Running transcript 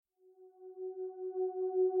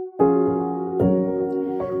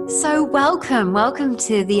So welcome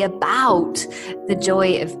to the About the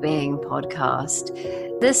Joy of Being podcast.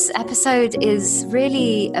 This episode is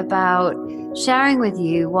really about sharing with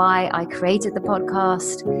you why I created the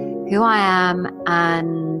podcast, who I am,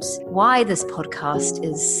 and why this podcast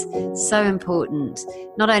is so important,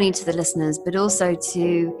 not only to the listeners, but also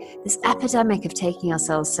to this epidemic of taking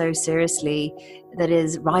ourselves so seriously that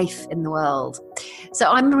is rife in the world.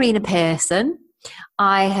 So I'm Marina Pearson.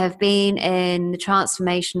 I have been in the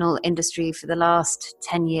transformational industry for the last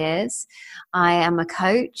 10 years. I am a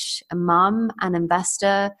coach, a mum, an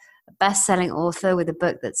investor, a best-selling author with a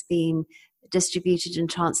book that's been distributed and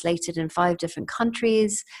translated in 5 different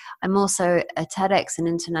countries. I'm also a TEDx and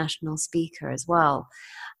international speaker as well.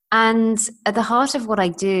 And at the heart of what I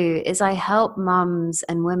do is I help mums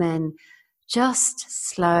and women just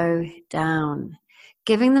slow down,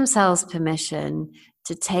 giving themselves permission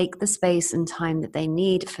to take the space and time that they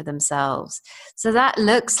need for themselves. So that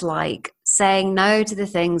looks like saying no to the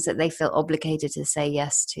things that they feel obligated to say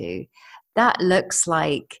yes to. That looks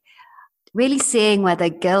like really seeing where their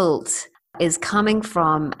guilt is coming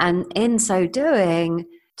from, and in so doing,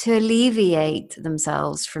 to alleviate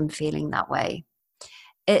themselves from feeling that way.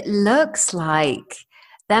 It looks like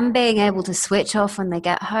them being able to switch off when they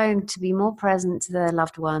get home, to be more present to their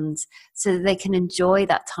loved ones so that they can enjoy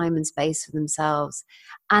that time and space for themselves.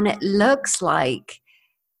 And it looks like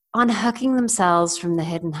unhooking themselves from the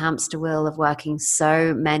hidden hamster wheel of working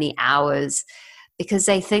so many hours because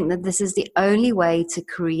they think that this is the only way to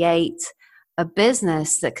create a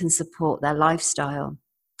business that can support their lifestyle.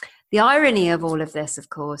 The irony of all of this, of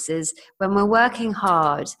course, is when we're working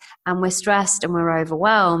hard and we're stressed and we're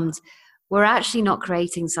overwhelmed, we're actually not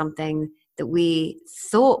creating something that we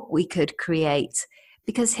thought we could create.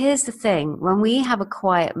 Because here's the thing, when we have a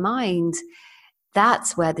quiet mind,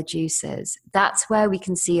 that's where the juice is. That's where we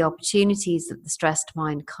can see opportunities that the stressed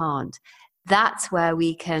mind can't. That's where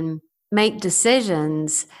we can make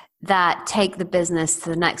decisions that take the business to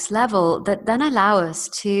the next level, that then allow us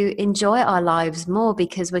to enjoy our lives more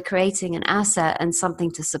because we're creating an asset and something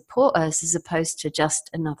to support us as opposed to just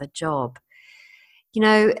another job. You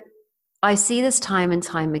know, I see this time and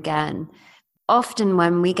time again. Often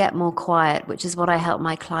when we get more quiet, which is what I help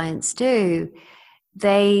my clients do,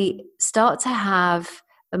 they start to have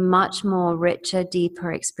a much more richer,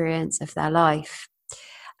 deeper experience of their life.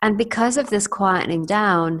 And because of this quietening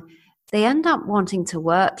down, they end up wanting to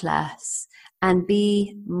work less and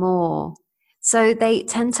be more. So they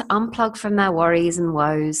tend to unplug from their worries and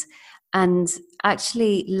woes and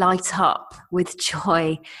actually light up with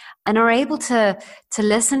joy and are able to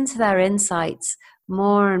listen to their insights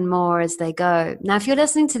more and more as they go. Now, if you're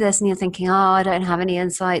listening to this and you're thinking, oh, I don't have any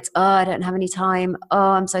insights, oh, I don't have any time,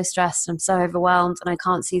 oh, I'm so stressed, I'm so overwhelmed, and I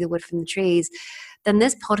can't see the wood from the trees, then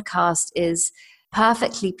this podcast is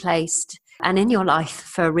perfectly placed and in your life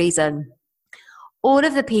for a reason. All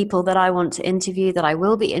of the people that I want to interview, that I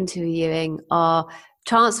will be interviewing, are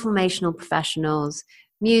transformational professionals,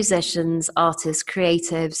 musicians, artists,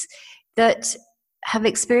 creatives that have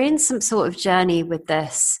experienced some sort of journey with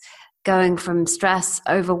this, going from stress,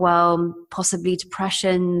 overwhelm, possibly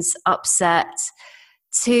depressions, upset,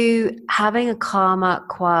 to having a calmer,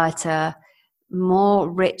 quieter, more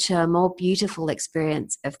richer, more beautiful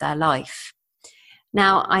experience of their life.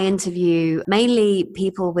 Now, I interview mainly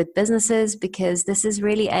people with businesses because this is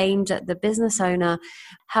really aimed at the business owner.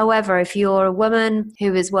 However, if you're a woman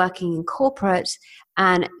who is working in corporate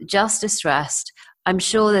and just as stressed, I'm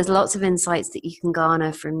sure there's lots of insights that you can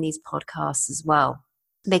garner from these podcasts as well.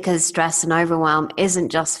 Because stress and overwhelm isn't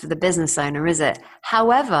just for the business owner, is it?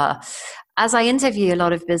 However, as I interview a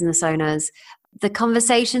lot of business owners, the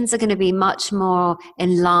conversations are going to be much more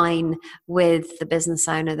in line with the business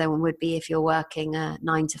owner than would be if you're working a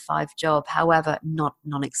 9-to-5 job. However, not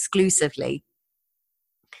non-exclusively.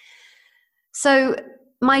 So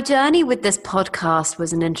my journey with this podcast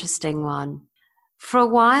was an interesting one. For a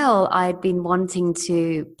while, I'd been wanting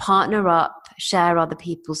to partner up, share other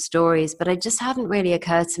people's stories, but it just hadn't really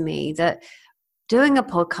occurred to me that doing a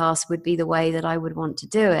podcast would be the way that I would want to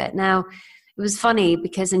do it. Now, it was funny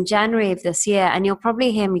because in January of this year, and you'll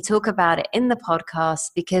probably hear me talk about it in the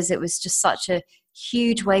podcast because it was just such a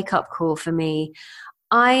huge wake-up call for me,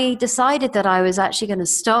 I decided that I was actually going to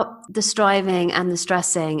stop the striving and the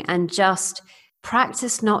stressing and just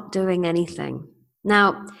practice not doing anything.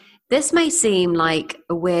 Now, this may seem like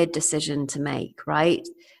a weird decision to make, right?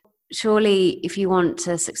 Surely if you want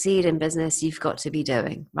to succeed in business, you've got to be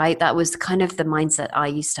doing, right? That was kind of the mindset I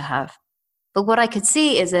used to have. But what I could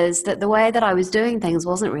see is that the way that I was doing things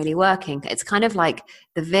wasn't really working. It's kind of like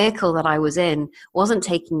the vehicle that I was in wasn't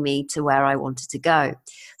taking me to where I wanted to go.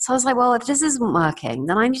 So I was like, well, if this isn't working,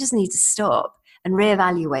 then I just need to stop and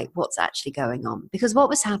reevaluate what's actually going on. Because what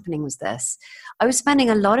was happening was this. I was spending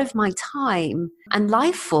a lot of my time and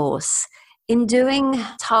life force in doing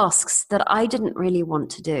tasks that I didn't really want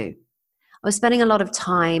to do. I was spending a lot of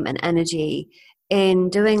time and energy in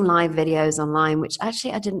doing live videos online, which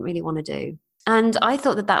actually I didn't really want to do. And I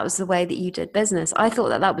thought that that was the way that you did business. I thought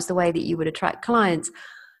that that was the way that you would attract clients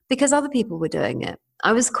because other people were doing it.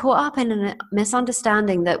 I was caught up in a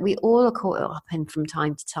misunderstanding that we all are caught up in from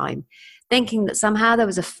time to time, thinking that somehow there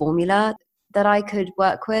was a formula that I could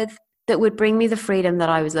work with that would bring me the freedom that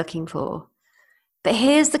I was looking for. But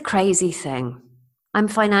here's the crazy thing. I'm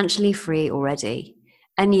financially free already.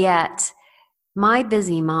 And yet my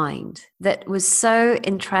busy mind that was so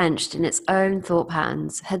entrenched in its own thought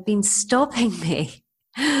patterns had been stopping me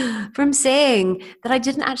from seeing that I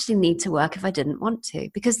didn't actually need to work if I didn't want to.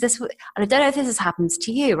 Because and I don't know if this happens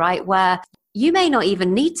to you, right? Where you may not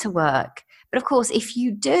even need to work. But of course, if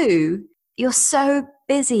you do, you're so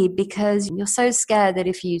busy because you're so scared that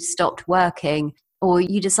if you stopped working or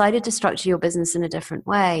you decided to structure your business in a different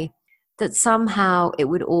way, that somehow it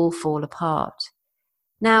would all fall apart.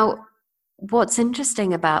 Now, what's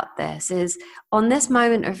interesting about this is on this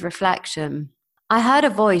moment of reflection, I heard a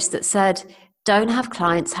voice that said, don't have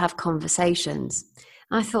clients, have conversations.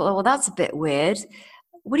 And I thought, oh, well, that's a bit weird.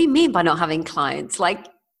 What do you mean by not having clients? Like,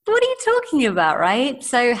 what are you talking about, right?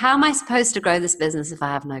 So how am I supposed to grow this business if I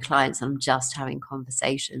have no clients and I'm just having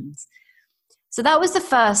conversations? So that was the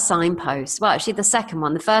first signpost. Well, actually the second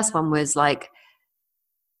one. The first one was like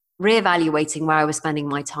reevaluating where I was spending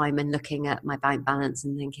my time and looking at my bank balance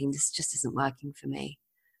and thinking, this just isn't working for me.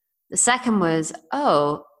 The second was,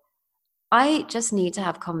 oh, I just need to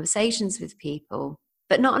have conversations with people,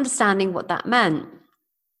 but not understanding what that meant.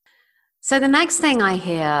 So the next thing I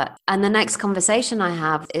hear and the next conversation I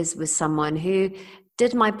have is with someone who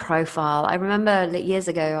did my profile. I remember years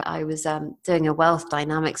ago, I was doing a wealth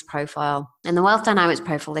dynamics profile. And the wealth dynamics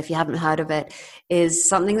profile, if you haven't heard of it, is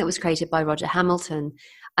something that was created by Roger Hamilton.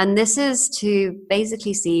 And this is to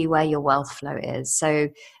basically see where your wealth flow is. So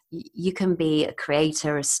you can be a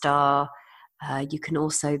creator, a star. You can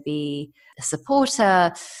also be a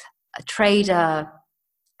supporter, a trader,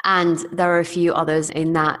 and there are a few others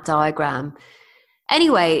in that diagram.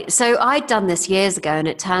 Anyway, so I'd done this years ago, and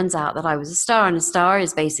it turns out that I was a star, and a star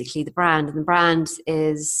is basically the brand, and the brand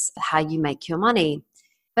is how you make your money.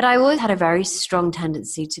 But I always had a very strong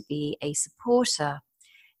tendency to be a supporter.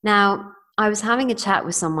 Now, I was having a chat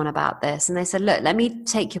with someone about this, and they said, look, let me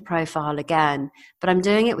take your profile again, but I'm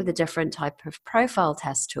doing it with a different type of profile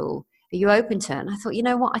test tool. Are you open to it? And I thought, you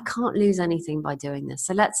know what? I can't lose anything by doing this.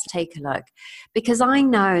 So let's take a look. Because I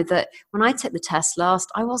know that when I took the test last,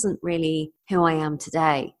 I wasn't really who I am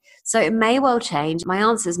today. So it may well change. My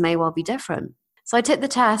answers may well be different. So I took the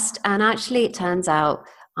test, and actually it turns out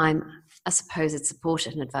I'm a supposed supporter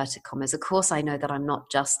in inverted commas. Of course, I know that I'm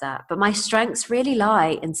not just that. But my strengths really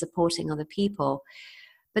lie in supporting other people.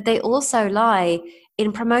 But they also lie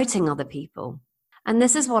in promoting other people. And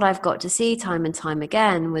this is what I've got to see time and time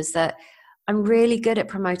again, was that I'm really good at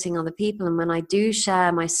promoting other people. And when I do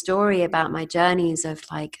share my story about my journeys of,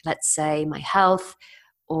 like, let's say my health,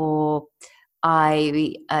 or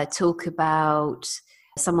I talk about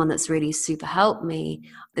someone that's really super helped me,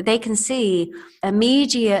 they can see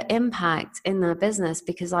immediate impact in their business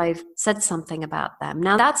because I've said something about them.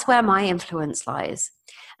 Now, that's where my influence lies.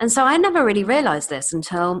 And so I never really realized this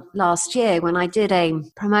until last year when I did a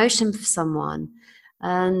promotion for someone.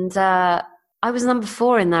 And I was number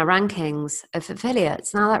 4 in their rankings of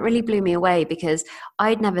affiliates. Now, that really blew me away because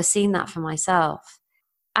I'd never seen that for myself.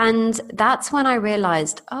 And that's when I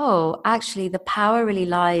realized, oh, actually, the power really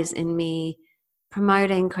lies in me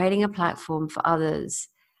promoting, creating a platform for others,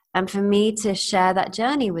 and for me to share that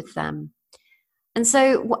journey with them. And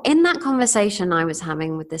so in that conversation I was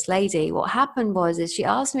having with this lady, what happened was she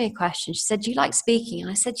asked me a question. She said, do you like speaking? And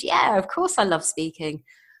I said, yeah, of course I love speaking.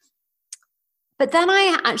 But then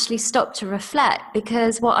I actually stopped to reflect,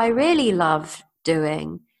 because what I really love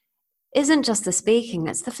doing isn't just the speaking,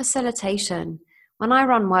 it's the facilitation. When I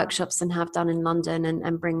run workshops and have done in London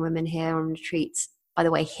and bring women here on retreats, by the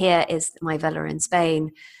way, here is my villa in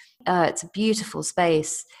Spain. It's a beautiful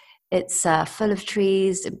space. It's full of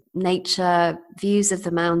trees, nature, views of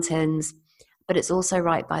the mountains, but it's also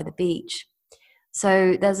right by the beach.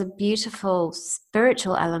 So there's a beautiful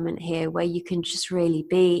spiritual element here where you can just really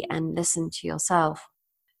be and listen to yourself.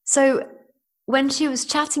 So when she was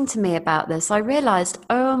chatting to me about this, I realized,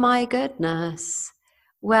 oh my goodness,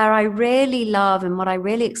 where I really love and what I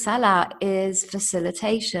really excel at is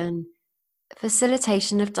facilitation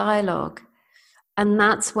of dialogue. And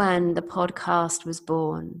that's when the podcast was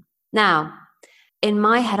born. Now, in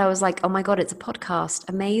my head, I was like, oh my God, it's a podcast.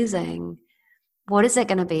 Amazing. What is it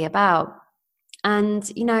going to be about?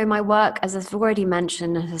 And, you know, my work, as I've already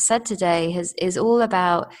mentioned and has said today, is all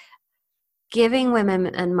about giving women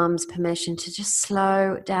and mums permission to just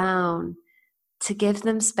slow down, to give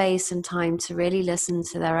them space and time to really listen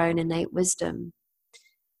to their own innate wisdom.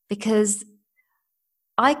 Because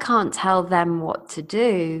I can't tell them what to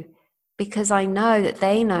do, because I know that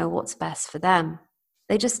they know what's best for them.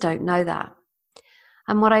 They just don't know that.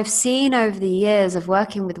 And what I've seen over the years of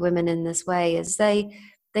working with women in this way is they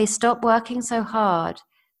stop working so hard,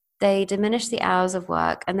 they diminish the hours of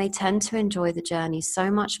work, and they tend to enjoy the journey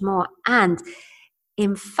so much more. And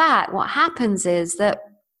in fact, what happens is that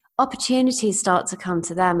opportunities start to come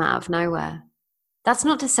to them out of nowhere. That's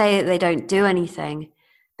not to say that they don't do anything,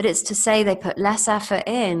 but it's to say they put less effort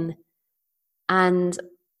in and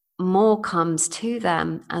more comes to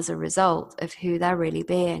them as a result of who they're really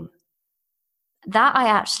being. That I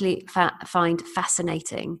actually find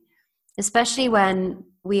fascinating, especially when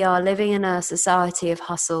we are living in a society of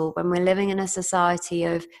hustle, when we're living in a society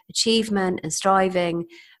of achievement and striving,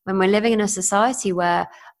 when we're living in a society where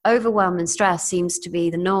overwhelm and stress seems to be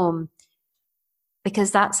the norm, because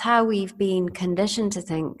that's how we've been conditioned to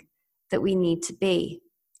think that we need to be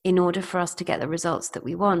in order for us to get the results that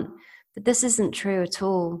we want. But this isn't true at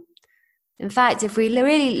all. In fact, if we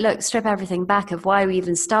really strip everything back of why we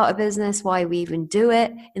even start a business, why we even do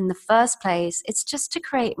it in the first place, it's just to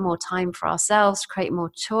create more time for ourselves, to create more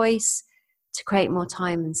choice, to create more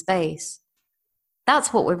time and space.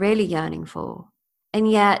 That's what we're really yearning for. And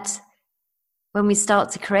yet, when we start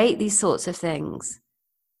to create these sorts of things,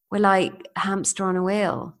 we're like a hamster on a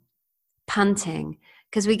wheel, panting,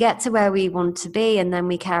 because we get to where we want to be and then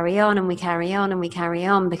we carry on and we carry on and we carry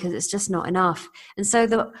on because it's just not enough. And so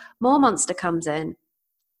the more monster comes in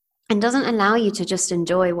and doesn't allow you to just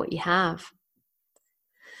enjoy what you have.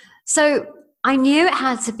 So I knew it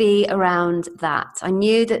had to be around that. I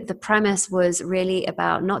knew that the premise was really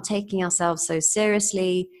about not taking ourselves so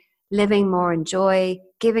seriously, living more in joy,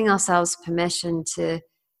 giving ourselves permission to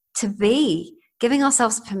be, giving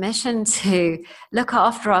ourselves permission to look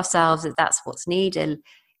after ourselves if that's what's needed,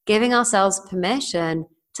 giving ourselves permission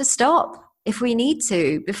to stop if we need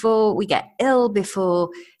to, before we get ill, before,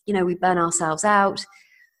 we burn ourselves out.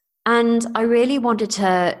 And I really wanted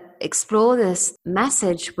to explore this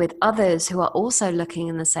message with others who are also looking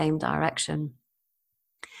in the same direction.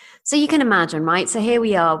 So you can imagine, right? So here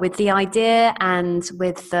we are with the idea and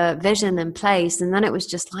with the vision in place. And then it was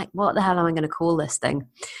just like, what the hell am I going to call this thing?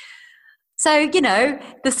 So,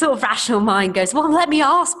 the sort of rational mind goes, well, let me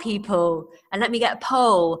ask people and let me get a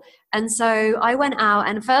poll. And so I went out,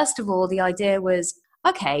 and first of all, the idea was,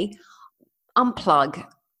 okay, unplug,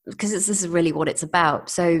 because this is really what it's about.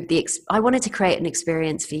 So I wanted to create an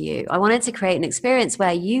experience for you. I wanted to create an experience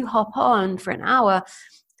where you hop on for an hour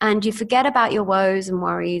and you forget about your woes and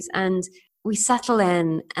worries, and we settle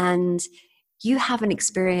in and you have an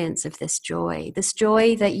experience of this joy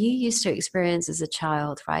that you used to experience as a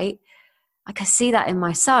child, right? Like I see that in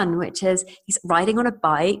my son, which is he's riding on a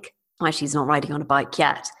bike. Actually, he's not riding on a bike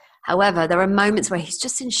yet. However, there are moments where he's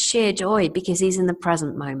just in sheer joy because he's in the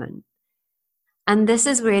present moment. And this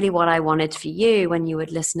is really what I wanted for you when you were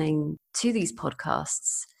listening to these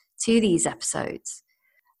podcasts, to these episodes.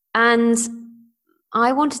 And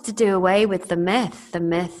I wanted to do away with the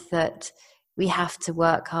myth that we have to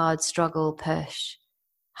work hard, struggle, push,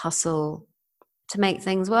 hustle to make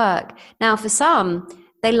things work. Now, for some,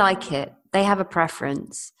 they like it. They have a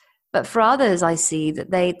preference. But for others, I see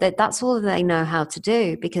that that's all they know how to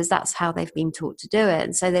do because that's how they've been taught to do it.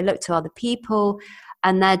 And so they look to other people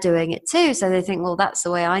and they're doing it too. So they think, well, that's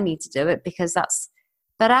the way I need to do it because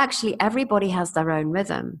but actually everybody has their own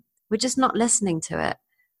rhythm. We're just not listening to it.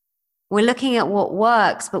 We're looking at what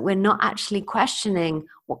works, but we're not actually questioning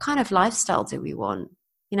what kind of lifestyle do we want?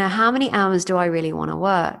 How many hours do I really want to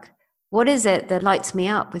work? What is it that lights me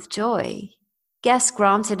up with joy? Yes,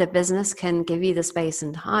 granted, a business can give you the space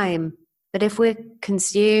and time, but if we're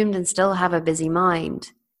consumed and still have a busy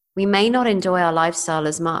mind, we may not enjoy our lifestyle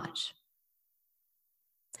as much.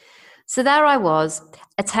 So there I was,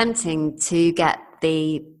 attempting to get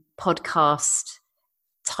the podcast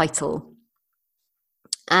title.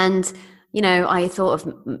 And, I thought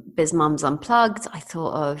of Biz Mums Unplugged. I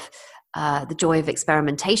thought of the joy of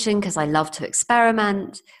experimentation because I love to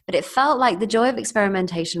experiment, but it felt like the joy of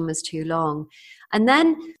experimentation was too long. And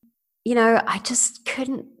then, I just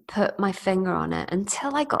couldn't put my finger on it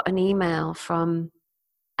until I got an email from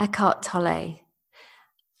Eckhart Tolle.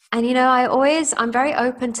 And I'm very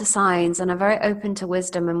open to signs, and I'm very open to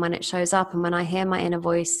wisdom, and when it shows up and when I hear my inner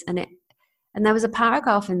voice, and there was a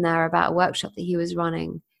paragraph in there about a workshop that he was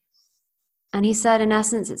running. And he said, in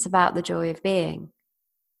essence, it's about the joy of being.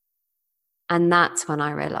 And that's when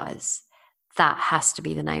I realized that has to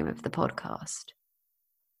be the name of the podcast.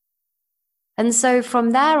 And so from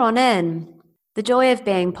there on in, the Joy of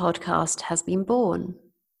Being podcast has been born.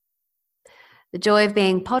 The Joy of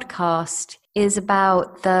Being podcast is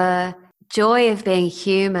about the joy of being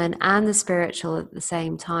human and the spiritual at the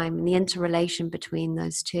same time, and the interrelation between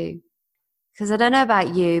those two. Because I don't know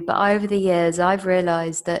about you, but over the years, I've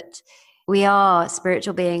realized that we are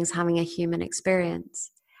spiritual beings having a human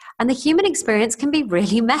experience. And the human experience can be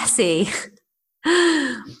really messy.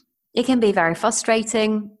 It can be very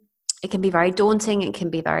frustrating. It can be very daunting. It can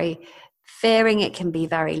be very fearing. It can be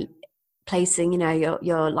very placing,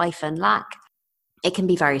 your life in lack. It can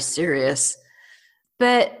be very serious.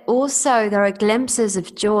 But also there are glimpses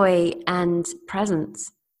of joy and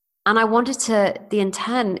presence. And the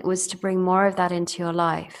intent was to bring more of that into your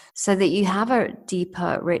life so that you have a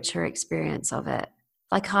deeper, richer experience of it,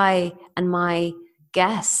 like I and my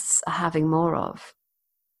guests are having more of.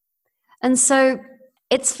 And so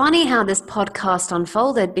it's funny how this podcast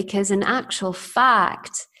unfolded, because in actual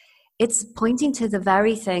fact, it's pointing to the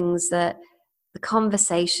very things that the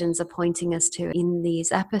conversations are pointing us to in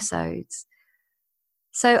these episodes.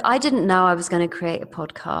 So I didn't know I was going to create a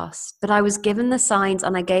podcast, but I was given the signs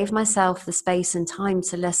and I gave myself the space and time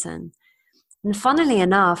to listen. And funnily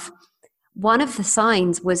enough, one of the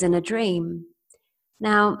signs was in a dream.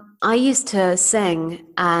 Now, I used to sing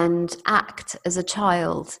and act as a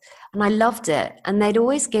child, and I loved it. And they'd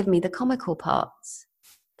always give me the comical parts.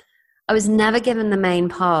 I was never given the main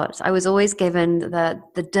part. I was always given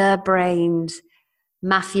the der-brained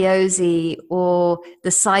mafiosi or the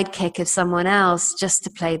sidekick of someone else just to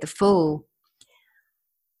play the fool.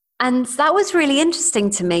 And that was really interesting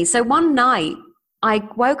to me. So one night I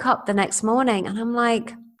woke up the next morning and I'm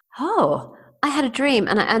like, oh, I had a dream.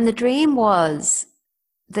 And the dream was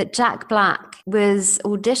that Jack Black was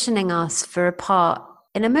auditioning us for a part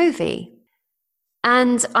in a movie.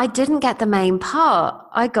 And I didn't get the main part.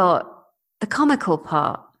 I got the comical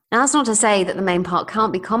part. Now, that's not to say that the main part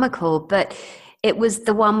can't be comical, but it was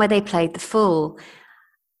the one where they played the fool.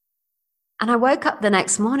 And I woke up the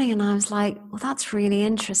next morning and I was like, well, that's really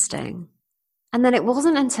interesting. And then it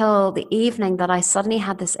wasn't until the evening that I suddenly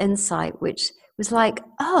had this insight, which was like,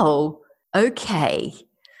 oh, okay.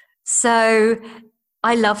 So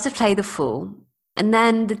I love to play the fool. And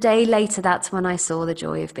then the day later, that's when I saw the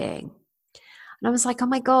Joy of Being. And I was like, oh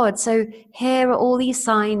my God, so here are all these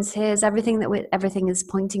signs. Here's everything that everything is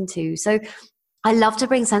pointing to. So I love to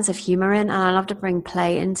bring sense of humor in, and I love to bring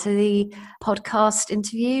play into the podcast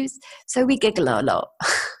interviews. So we giggle a lot.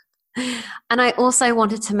 And I also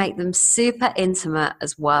wanted to make them super intimate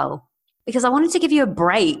as well, because I wanted to give you a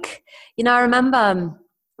break. I remember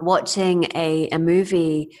watching a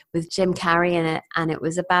movie with Jim Carrey in it, and it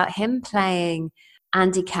was about him playing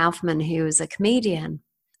Andy Kaufman, who was a comedian.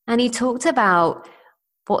 And he talked about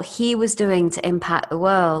what he was doing to impact the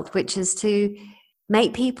world, which is to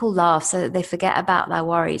make people laugh so that they forget about their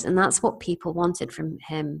worries. And that's what people wanted from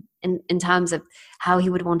him in terms of how he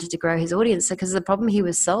would wanted to grow his audience. Because the problem he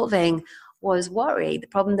was solving was worry. The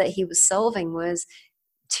problem that he was solving was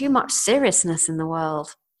too much seriousness in the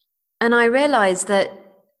world. And I realized that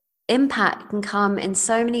impact can come in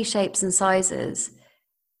so many shapes and sizes,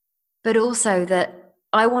 but also that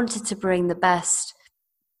I wanted to bring the best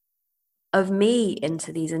of me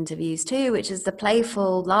into these interviews too, which is the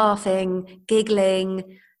playful, laughing,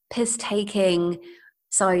 giggling, piss-taking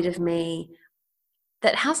side of me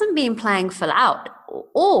that hasn't been playing full out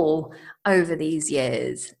all over these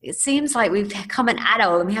years. It seems like we've become an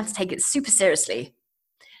adult and we have to take it super seriously.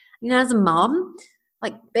 As a mom,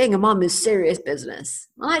 like being a mom is serious business.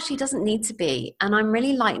 Well, actually, it doesn't need to be. And I'm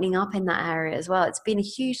really lightening up in that area as well. It's been a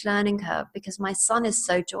huge learning curve because my son is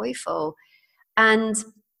so joyful. And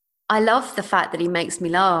I love the fact that he makes me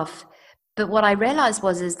laugh. But what I realized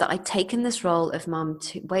is that I'd taken this role of mom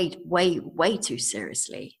way too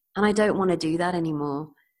seriously. And I don't want to do that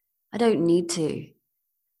anymore. I don't need to.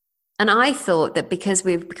 And I thought that because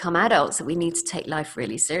we've become adults that we need to take life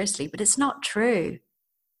really seriously, but it's not true.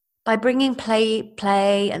 By bringing play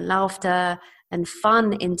and laughter and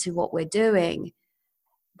fun into what we're doing,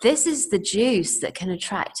 this is the juice that can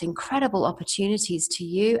attract incredible opportunities to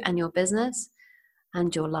you and your business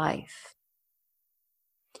and your life.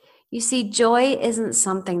 You see, joy isn't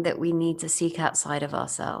something that we need to seek outside of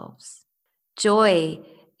ourselves. Joy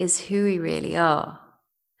is who we really are.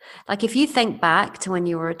 Like if you think back to when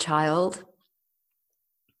you were a child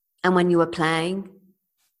and when you were playing,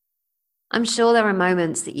 I'm sure there are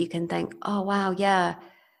moments that you can think, oh, wow, yeah,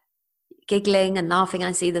 giggling and laughing.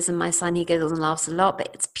 I see this in my son. He giggles and laughs a lot, but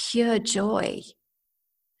it's pure joy.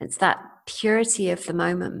 It's that purity of the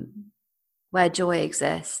moment where joy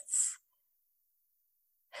exists.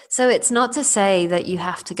 So it's not to say that you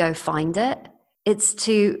have to go find it. It's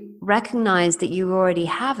to recognize that you already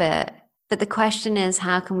have it. But the question is,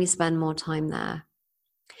 how can we spend more time there?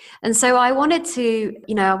 And so I wanted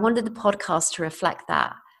I wanted the podcast to reflect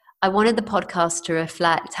that. I wanted the podcast to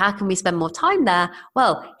reflect, how can we spend more time there?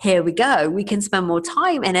 Well, here we go. We can spend more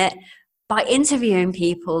time in it by interviewing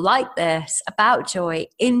people like this about joy,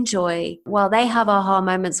 in joy, while they have aha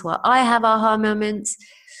moments, while I have aha moments,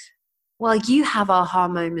 while you have aha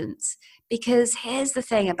moments. Because here's the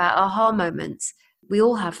thing about aha moments. We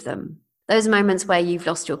all have them. Those moments where you've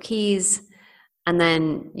lost your keys and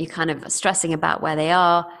then you're kind of stressing about where they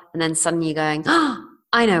are. And then suddenly you're going, oh,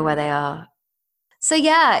 I know where they are. So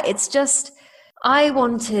yeah, it's just, I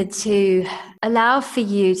wanted to allow for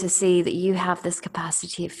you to see that you have this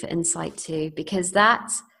capacity for insight too, because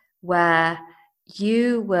that's where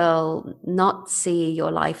you will not see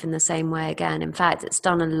your life in the same way again. In fact, it's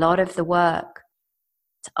done a lot of the work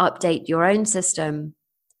to update your own system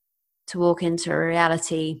to walk into a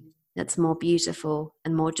reality that's more beautiful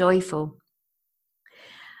and more joyful.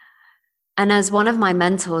 And as one of my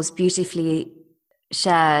mentors beautifully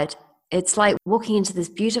shared, it's like walking into this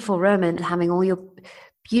beautiful room and having all your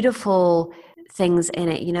beautiful things in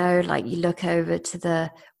it, like you look over to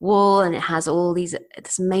the wall and it has all this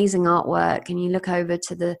amazing artwork, and you look over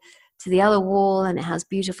to the other wall and it has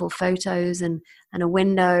beautiful photos and a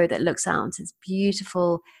window that looks out into this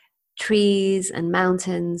beautiful trees and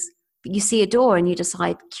mountains. But you see a door and you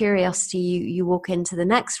decide, curiosity, you walk into the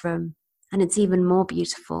next room and it's even more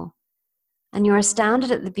beautiful. And you're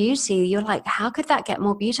astounded at the beauty. You're like, how could that get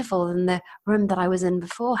more beautiful than the room that I was in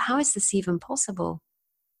before? How is this even possible?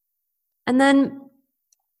 And then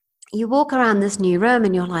you walk around this new room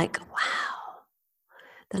and you're like, wow,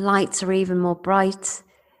 the lights are even more bright.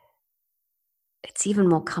 It's even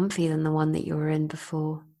more comfy than the one that you were in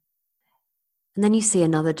before. And then you see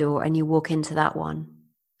another door and you walk into that one.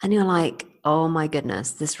 And you're like, oh my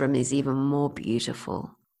goodness, this room is even more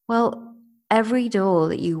beautiful. Well, every door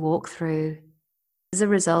that you walk through is a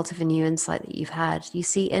result of a new insight that you've had. You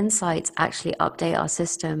see, insights actually update our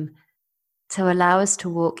system to allow us to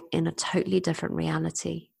walk in a totally different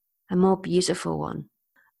reality, a more beautiful one,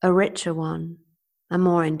 a richer one, a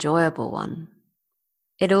more enjoyable one.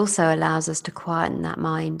 It also allows us to quieten that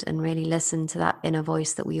mind and really listen to that inner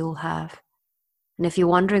voice that we all have. And if you're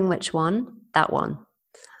wondering which one, that one.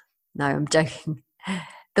 No, I'm joking.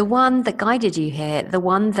 The one that guided you here, the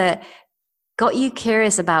one that got you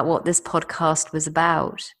curious about what this podcast was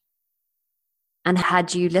about and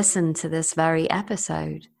had you listen to this very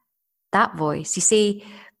episode, that voice. You see,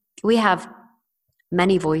 we have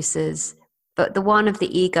many voices, but the one of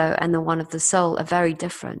the ego and the one of the soul are very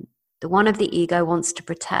different. The one of the ego wants to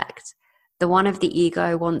protect. The one of the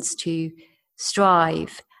ego wants to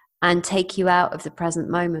strive and take you out of the present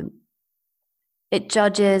moment. It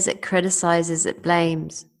judges, it criticizes, it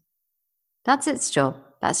blames. That's its job.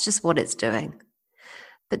 That's just what it's doing.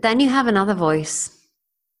 But then you have another voice.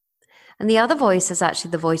 And the other voice is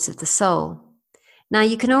actually the voice of the soul. Now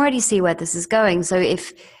you can already see where this is going. So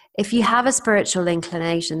if you have a spiritual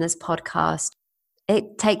inclination, this podcast,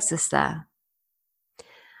 it takes us there.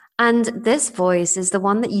 And this voice is the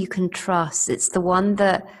one that you can trust. It's the one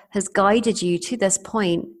that has guided you to this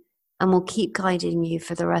point and will keep guiding you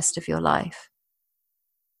for the rest of your life.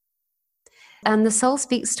 And the soul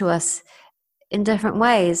speaks to us in different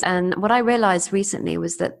ways. And what I realized recently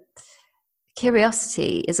was that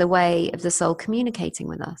curiosity is a way of the soul communicating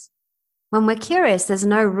with us. When we're curious, there's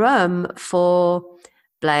no room for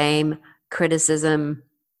blame, criticism.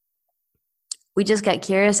 We just get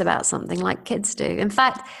curious about something like kids do. In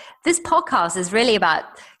fact, this podcast is really about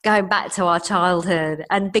going back to our childhood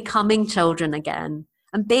and becoming children again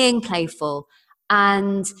and being playful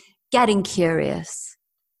and getting curious.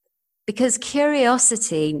 Because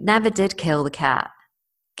curiosity never did kill the cat.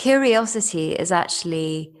 Curiosity is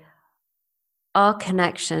actually our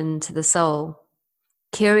connection to the soul.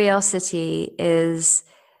 Curiosity is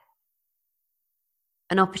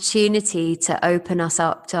an opportunity to open us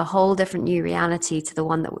up to a whole different new reality to the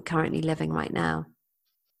one that we're currently living right now.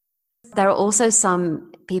 There are also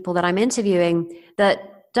some people that I'm interviewing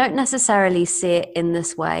that don't necessarily see it in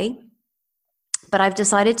this way, but I've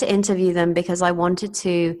decided to interview them because I wanted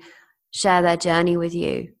to share their journey with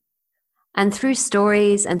you. And through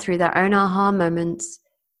stories and through their own aha moments,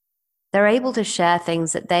 they're able to share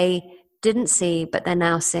things that they didn't see, but they're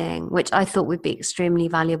now seeing, which I thought would be extremely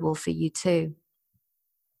valuable for you too.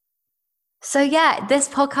 So yeah, this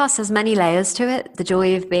podcast has many layers to it. The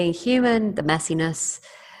joy of being human, the messiness,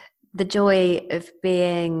 the joy of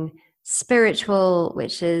being spiritual,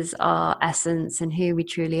 which is our essence and who we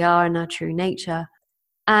truly are and our true nature.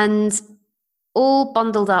 And all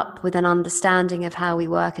bundled up with an understanding of how we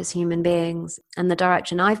work as human beings and the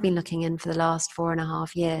direction I've been looking in for the last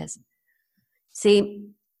 4.5 years. See,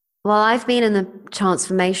 while I've been in the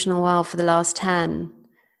transformational world for the last 10,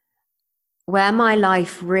 where my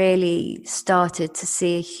life really started to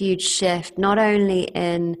see a huge shift, not only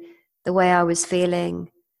in the way I was feeling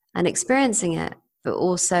and experiencing it, but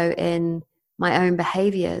also in my own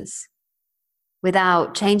behaviors,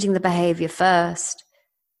 without changing the behavior first,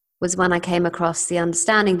 was when I came across the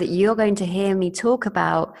understanding that you're going to hear me talk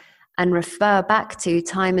about and refer back to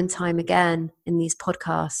time and time again in these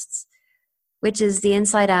podcasts, which is the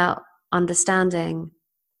inside out understanding,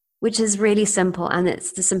 which is really simple, and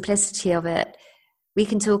it's the simplicity of it. We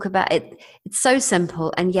can talk about it. It's so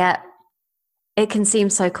simple, and yet it can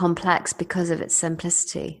seem so complex because of its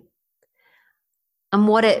simplicity. And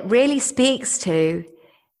what it really speaks to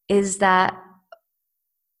is that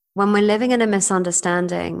when we're living in a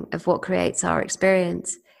misunderstanding of what creates our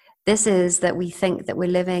experience, this is that we think that we're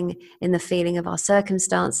living in the feeling of our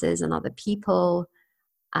circumstances and other people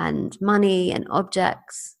and money and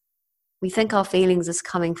objects. We think our feelings is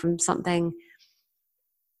coming from something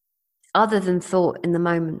other than thought in the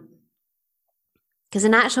moment. Because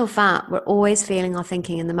in actual fact, we're always feeling our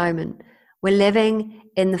thinking in the moment. We're living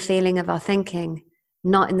in the feeling of our thinking,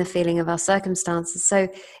 not in the feeling of our circumstances. So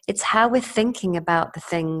it's how we're thinking about the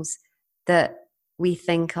things that we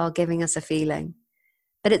think are giving us a feeling.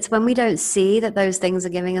 But it's when we don't see that those things are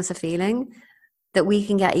giving us a feeling that we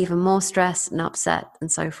can get even more stressed and upset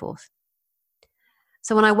and so forth.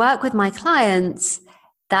 So when I work with my clients,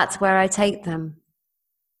 that's where I take them.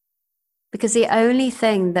 Because the only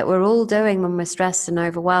thing that we're all doing when we're stressed and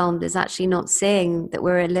overwhelmed is actually not seeing that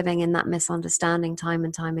we're living in that misunderstanding time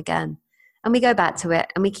and time again. And we go back to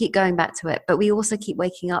it and we keep going back to it, but we also keep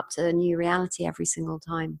waking up to a new reality every single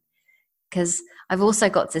time. Because I've also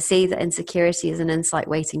got to see that insecurity is an insight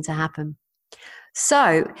waiting to happen.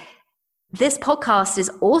 So this podcast is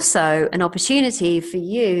also an opportunity for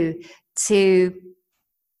you to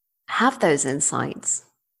have those insights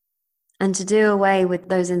and to do away with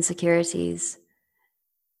those insecurities.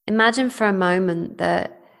 Imagine for a moment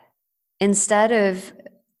that instead of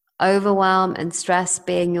overwhelm and stress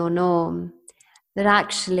being your norm, that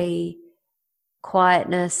actually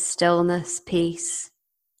quietness, stillness, peace,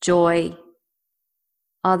 joy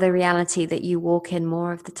are the reality that you walk in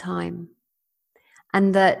more of the time.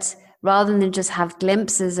 And that rather than just have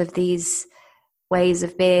glimpses of these ways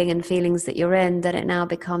of being and feelings that you're in, that it now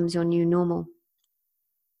becomes your new normal.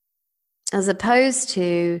 As opposed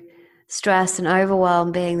to stress and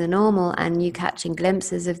overwhelm being the normal and you catching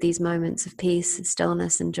glimpses of these moments of peace and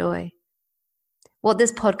stillness and joy. What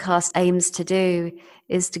this podcast aims to do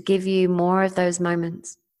is to give you more of those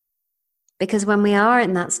moments. Because when we are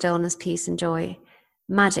in that stillness, peace and joy,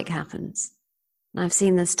 magic happens. And I've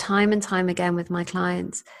seen this time and time again with my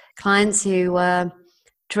clients who were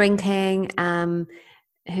drinking,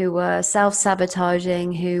 who were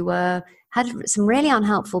self-sabotaging, who had some really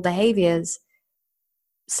unhelpful behaviors,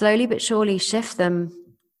 slowly but surely shift them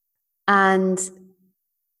and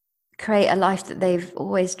create a life that they've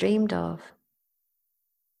always dreamed of.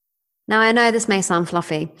 Now, I know this may sound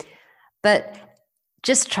fluffy, but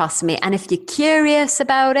just trust me. And if you're curious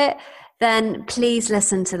about it, then please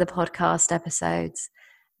listen to the podcast episodes,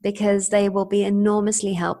 because they will be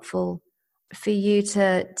enormously helpful for you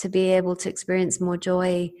to be able to experience more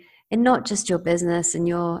joy in not just your business and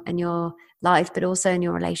your life, but also in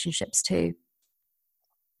your relationships too.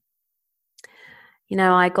 You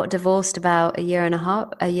know, I got divorced about a year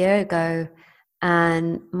ago,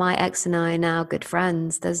 and my ex and I are now good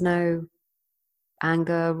friends. There's no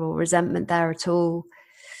anger or resentment there at all.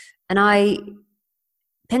 And I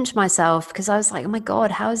pinched myself because I was like, oh my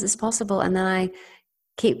God, how is this possible? And then I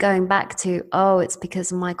keep going back to, oh, it's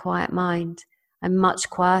because of my quiet mind. I'm much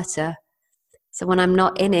quieter. So when I'm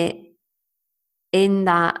not in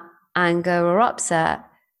that anger or upset,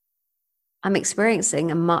 I'm experiencing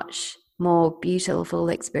a much more beautiful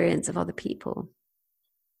experience of other people.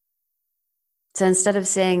 So instead of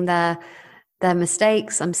seeing their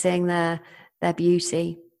mistakes, I'm seeing their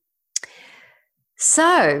beauty.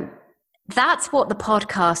 So that's what the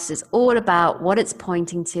podcast is all about, what it's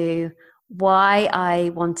pointing to, why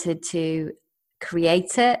I wanted to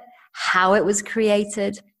create it, how it was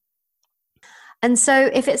created. And so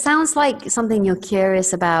if it sounds like something you're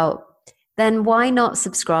curious about, then why not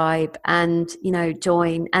subscribe and,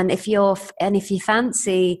 join? And if you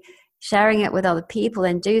fancy sharing it with other people,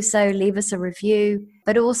 then do so, leave us a review.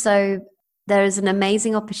 But also there is an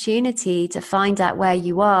amazing opportunity to find out where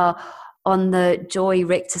you are on the joy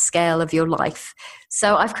Richter scale of your life.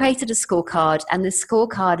 So I've created a scorecard, and this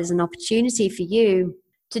scorecard is an opportunity for you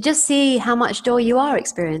to just see how much joy you are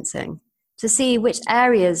experiencing, to see which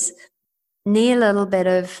areas need a little bit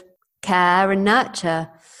of care and nurture.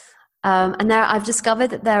 I've discovered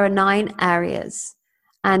that there are 9 areas.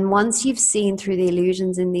 And once you've seen through the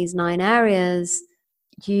illusions in these 9 areas,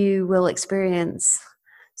 you will experience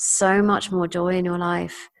so much more joy in your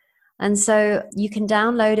life. And so you can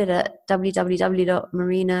download it at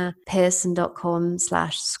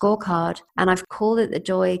www.marinapearson.com/scorecard. And I've called it the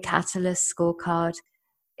Joy Catalyst Scorecard.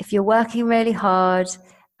 If you're working really hard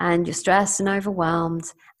and you're stressed and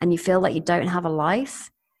overwhelmed and you feel like you don't have a life,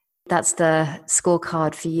 that's the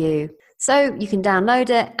scorecard for you. So you can download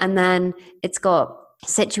it, and then it's got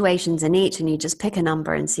situations in each, and you just pick a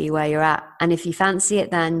number and see where you're at. And if you fancy it,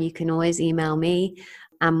 then you can always email me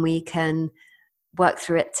and we can work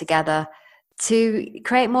through it together to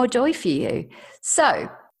create more joy for you. So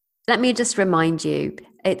let me just remind you,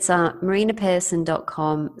 it's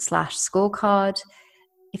marinapearson.com/scorecard.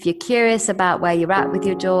 If you're curious about where you're at with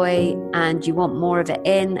your joy and you want more of it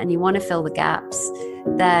in and you want to fill the gaps,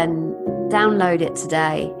 then download it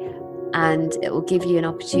today, and it will give you an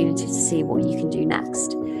opportunity to see what you can do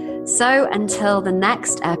next. So until the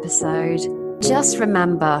next episode, just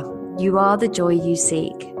remember, you are the joy you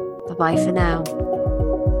seek. Bye-bye for now.